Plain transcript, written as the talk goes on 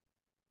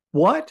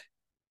What?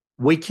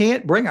 We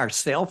can't bring our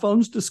cell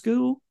phones to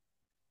school?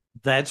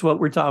 That's what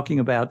we're talking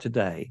about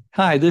today.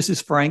 Hi, this is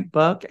Frank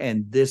Buck,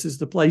 and this is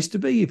the place to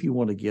be if you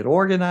want to get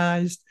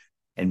organized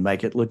and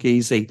make it look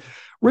easy.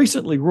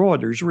 Recently,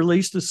 Reuters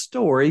released a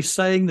story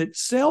saying that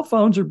cell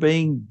phones are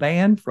being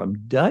banned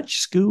from Dutch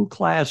school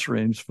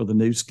classrooms for the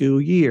new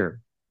school year.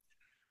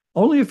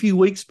 Only a few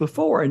weeks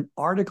before, an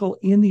article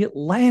in The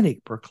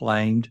Atlantic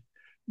proclaimed,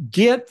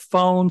 "Get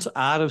phones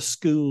out of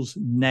schools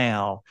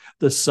now."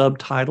 The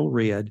subtitle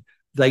read,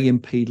 "They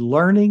impede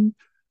learning,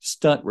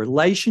 stunt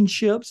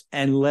relationships,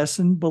 and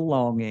lessen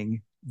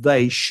belonging.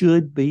 They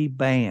should be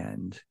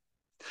banned."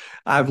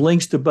 I have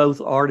links to both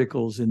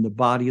articles in the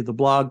body of the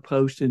blog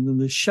post and in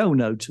the show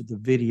notes of the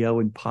video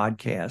and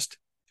podcast.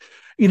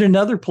 In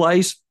another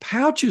place,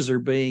 pouches are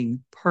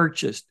being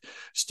purchased.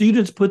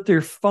 Students put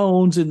their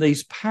phones in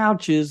these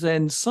pouches,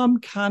 and some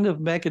kind of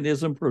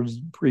mechanism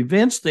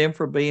prevents them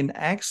from being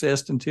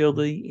accessed until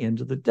the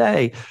end of the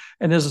day.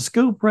 And as a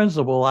school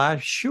principal, I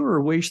sure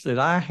wish that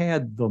I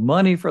had the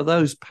money for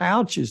those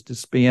pouches to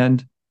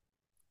spend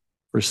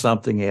for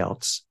something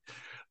else.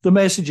 The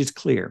message is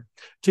clear.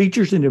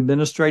 Teachers and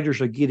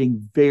administrators are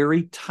getting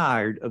very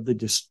tired of the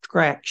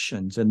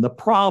distractions and the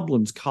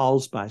problems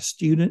caused by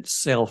students'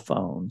 cell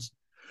phones.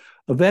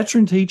 A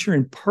veteran teacher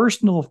and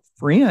personal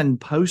friend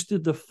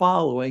posted the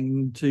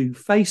following to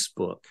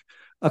Facebook,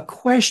 a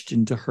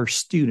question to her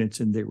students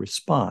in their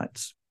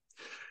response.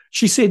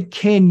 She said,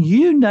 "Can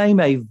you name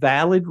a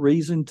valid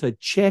reason to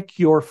check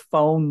your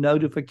phone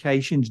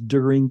notifications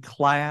during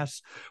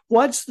class?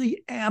 What's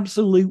the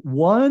absolute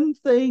one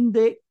thing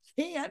that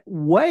can't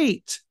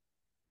wait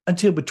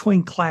until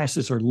between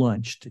classes or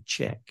lunch to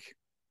check?"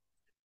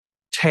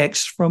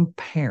 Text from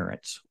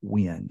parents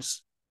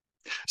wins.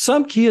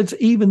 Some kids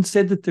even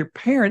said that their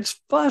parents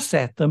fuss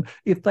at them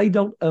if they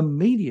don't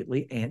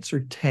immediately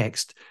answer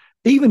text,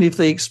 even if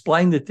they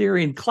explain that they're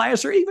in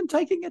class or even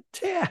taking a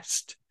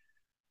test.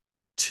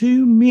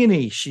 Too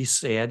many, she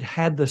said,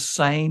 had the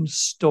same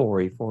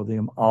story for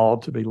them all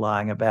to be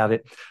lying about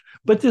it.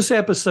 But this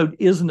episode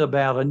isn't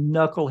about a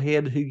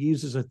knucklehead who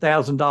uses a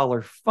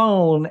 $1,000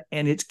 phone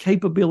and its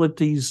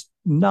capabilities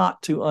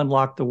not to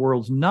unlock the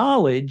world's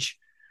knowledge,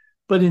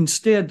 but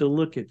instead to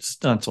look at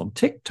stunts on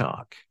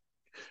TikTok.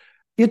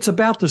 It's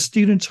about the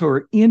students who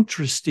are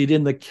interested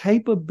in the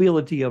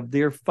capability of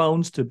their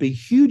phones to be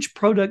huge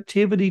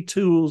productivity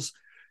tools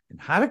and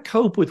how to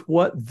cope with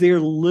what they're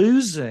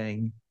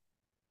losing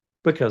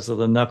because of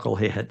the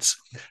knuckleheads.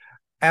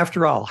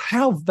 After all,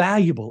 how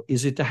valuable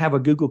is it to have a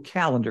Google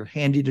Calendar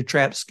handy to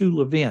track school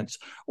events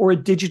or a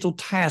digital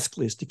task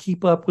list to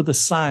keep up with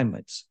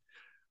assignments?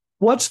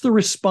 What's the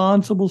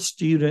responsible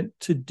student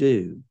to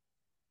do?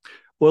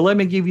 Well, let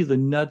me give you the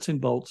nuts and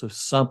bolts of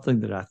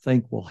something that I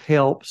think will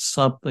help,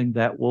 something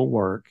that will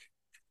work.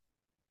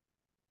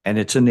 And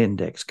it's an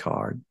index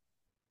card.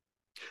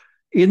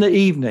 In the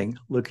evening,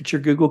 look at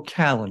your Google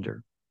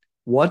Calendar.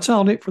 What's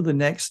on it for the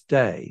next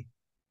day?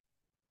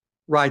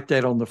 Write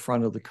that on the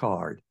front of the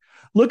card.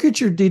 Look at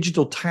your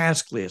digital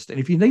task list. And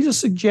if you need a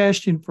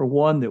suggestion for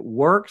one that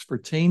works for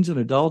teens and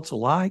adults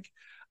alike,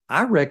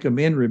 I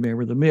recommend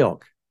Remember the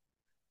Milk.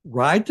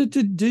 Write the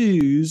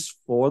to-dos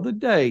for the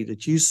day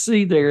that you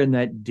see there in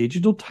that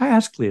digital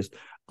task list.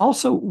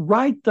 Also,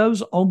 write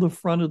those on the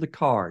front of the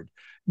card.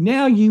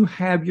 Now you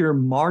have your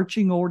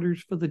marching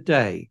orders for the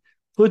day.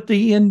 Put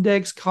the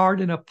index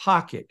card in a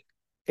pocket.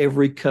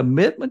 Every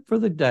commitment for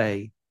the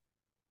day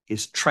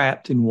is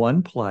trapped in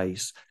one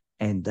place,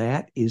 and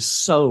that is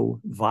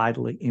so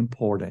vitally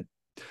important.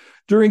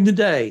 During the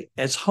day,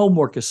 as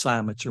homework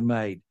assignments are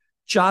made,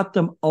 jot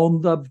them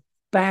on the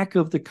back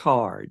of the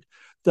card.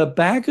 The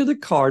back of the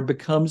card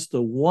becomes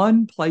the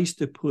one place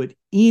to put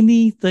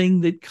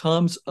anything that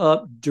comes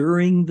up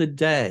during the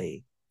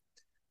day.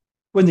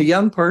 When the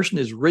young person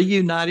is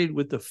reunited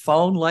with the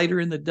phone later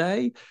in the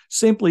day,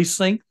 simply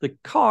sync the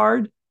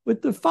card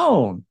with the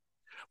phone.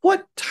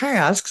 What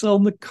tasks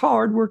on the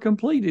card were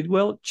completed?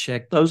 Well,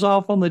 check those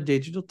off on the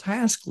digital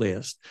task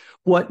list.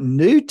 What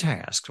new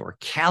tasks or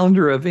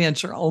calendar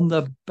events are on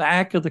the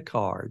back of the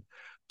card?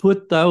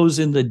 Put those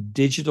in the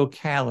digital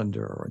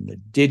calendar or in the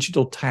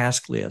digital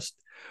task list.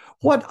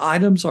 What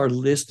items are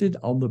listed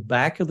on the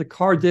back of the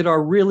card that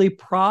are really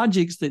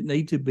projects that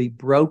need to be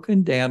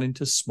broken down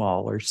into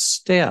smaller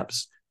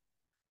steps?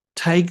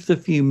 Take the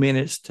few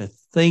minutes to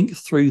think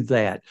through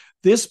that.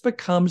 This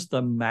becomes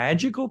the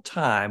magical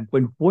time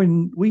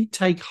when we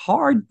take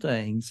hard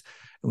things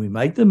and we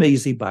make them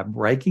easy by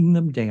breaking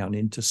them down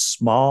into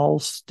small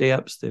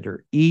steps that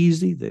are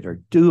easy, that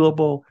are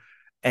doable,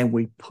 and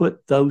we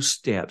put those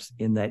steps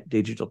in that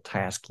digital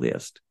task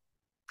list.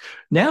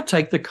 Now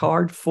take the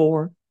card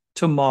for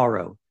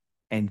tomorrow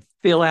and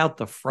fill out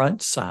the front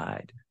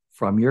side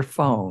from your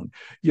phone.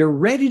 You're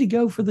ready to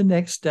go for the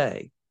next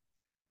day.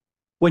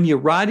 When you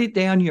write it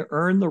down, you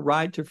earn the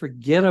right to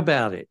forget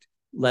about it.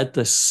 Let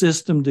the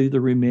system do the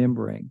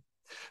remembering.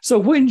 So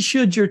when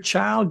should your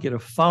child get a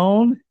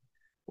phone?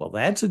 Well,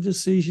 that's a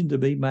decision to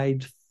be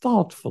made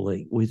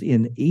thoughtfully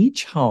within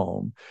each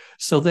home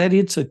so that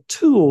it's a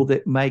tool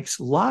that makes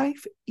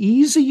life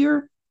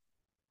easier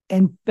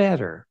and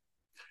better.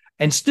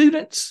 And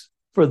students,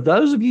 for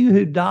those of you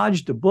who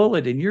dodged a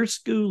bullet and your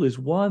school is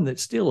one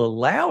that's still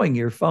allowing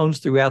your phones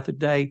throughout the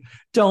day,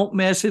 don't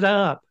mess it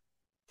up.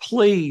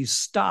 Please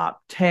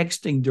stop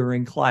texting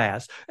during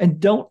class and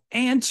don't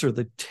answer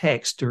the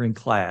text during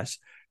class,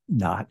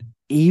 not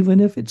even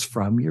if it's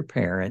from your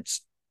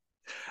parents.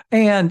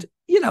 And,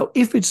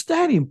 if it's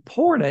that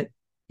important,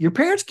 your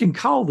parents can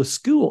call the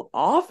school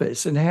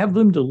office and have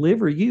them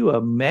deliver you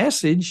a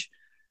message.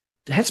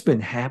 That's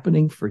been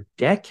happening for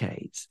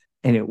decades,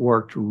 and it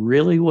worked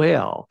really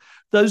well.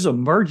 Those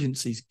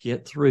emergencies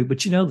get through, but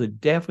the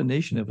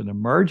definition of an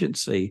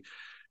emergency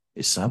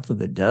is something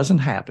that doesn't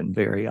happen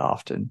very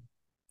often.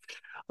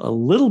 A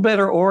little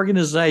better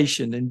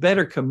organization and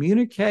better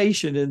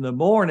communication in the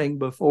morning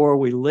before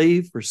we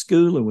leave for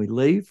school and we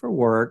leave for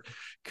work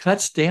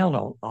cuts down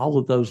on all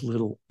of those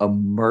little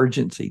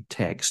emergency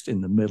texts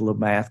in the middle of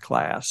math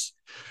class.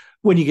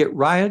 When you get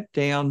right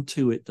down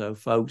to it, though,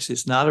 folks,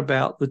 it's not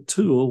about the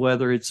tool,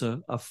 whether it's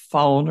a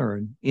phone or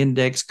an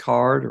index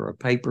card or a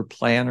paper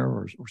planner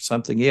or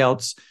something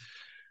else.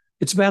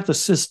 It's about the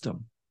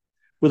system.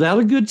 Without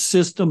a good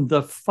system,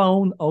 the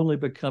phone only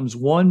becomes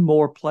one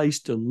more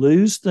place to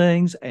lose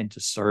things and to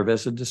serve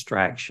as a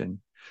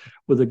distraction.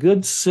 With a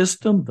good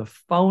system, the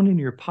phone in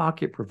your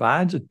pocket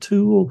provides a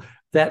tool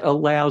that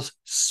allows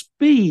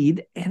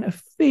speed and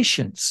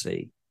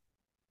efficiency.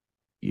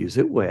 Use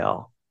it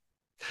well.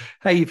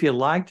 Hey, if you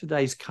like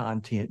today's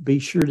content, be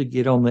sure to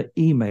get on the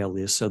email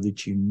list so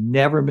that you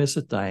never miss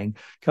a thing.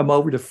 Come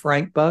over to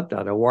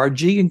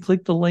frankbuck.org and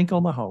click the link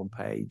on the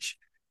homepage.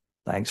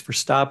 Thanks for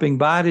stopping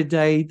by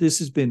today. This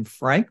has been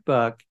Frank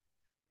Buck,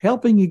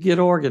 helping you get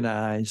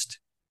organized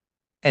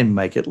and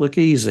make it look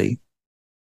easy.